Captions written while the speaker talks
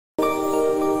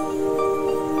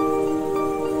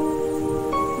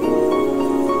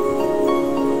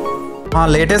మా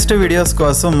latest videos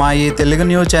కోసం మా ఈ తెలుగు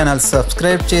న్యూస్ ఛానల్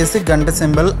సబ్స్క్రైబ్ చేసి గంట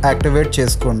సింబల్ యాక్టివేట్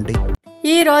చేసుకోండి.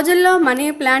 ఈ రోజుల్లో మనీ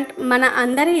ప్లాంట్ మన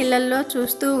అందరి ఇళ్లల్లో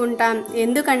చూస్తూ ఉంటాం.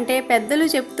 ఎందుకంటే పెద్దలు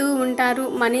చెప్తూ ఉంటారు,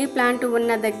 మనీ ప్లాంట్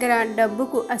ఉన్న దగ్గర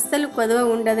డబ్బుకు అస్సలు కొదవ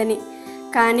ఉండదని.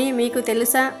 కానీ మీకు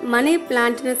తెలుసా, మనీ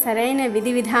ప్లాంట్ను సరైన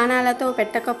విధి విధానాలతో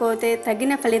పెట్టకపోతే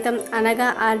తగిన ఫలితం అనగా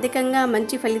ఆర్థికంగా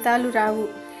మంచి ఫలితాలు రావు.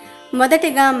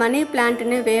 మొదటిగా మనీ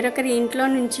ప్లాంట్ను వేరొకరి ఇంట్లో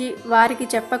నుంచి వారికి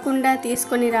చెప్పకుండా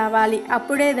తీసుకొని రావాలి.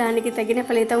 అప్పుడే దానికి తగిన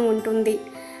ఫలితం ఉంటుంది.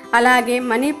 అలాగే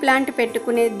మనీ ప్లాంట్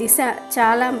పెట్టుకునే దిశ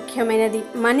చాలా ముఖ్యమైనది.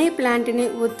 మనీ ప్లాంట్ని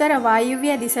ఉత్తర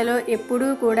వాయువ్య దిశలో ఎప్పుడూ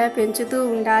కూడా పెంచుతూ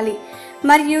ఉండాలి.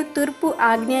 మరియు తూర్పు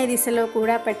ఆగ్నేయ దిశలో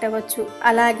కూడా పెట్టవచ్చు.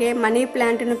 అలాగే మనీ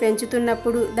ప్లాంట్ను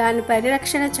పెంచుతున్నప్పుడు దాని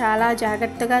పరిరక్షణ చాలా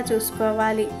జాగ్రత్తగా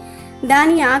చూసుకోవాలి.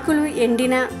 దాని ఆకులు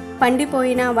ఎండిన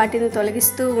పండిపోయినా వాటిని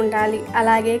తొలగిస్తూ ఉండాలి.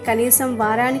 అలాగే కనీసం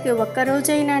వారానికి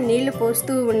ఒక్కరోజైనా నీళ్లు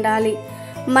పోస్తూ ఉండాలి.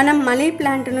 మనం మనీ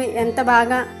ప్లాంట్ను ఎంత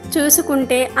బాగా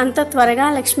చూసుకుంటే అంత త్వరగా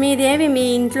లక్ష్మీదేవి మీ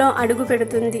ఇంట్లో అడుగు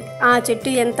పెడుతుంది. ఆ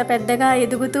చెట్టు ఎంత పెద్దగా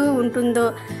ఎదుగుతూ ఉంటుందో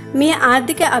మీ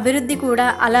ఆర్థిక అభివృద్ధి కూడా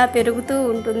అలా పెరుగుతూ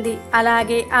ఉంటుంది.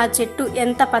 అలాగే ఆ చెట్టు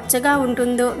ఎంత పచ్చగా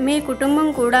ఉంటుందో మీ కుటుంబం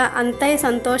కూడా అంతే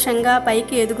సంతోషంగా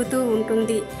పైకి ఎదుగుతూ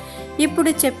ఉంటుంది. ఇప్పుడు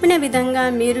చెప్పిన విధంగా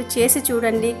మీరు చేసి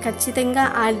చూడండి, ఖచ్చితంగా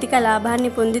ఆర్థిక లాభాన్ని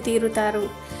పొంది తీరుతారు.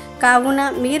 కావున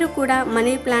మీరు కూడా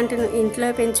మనీ ప్లాంట్ను ఇంట్లో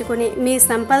పెంచుకొని మీ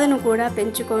సంపదను కూడా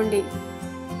పెంచుకోండి.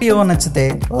 వీడియో నచ్చితే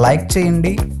లైక్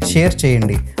చేయండి, షేర్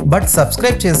చేయండి, బట్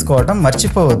సబ్స్క్రైబ్ చేసుకోవడం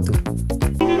మర్చిపోవద్దు.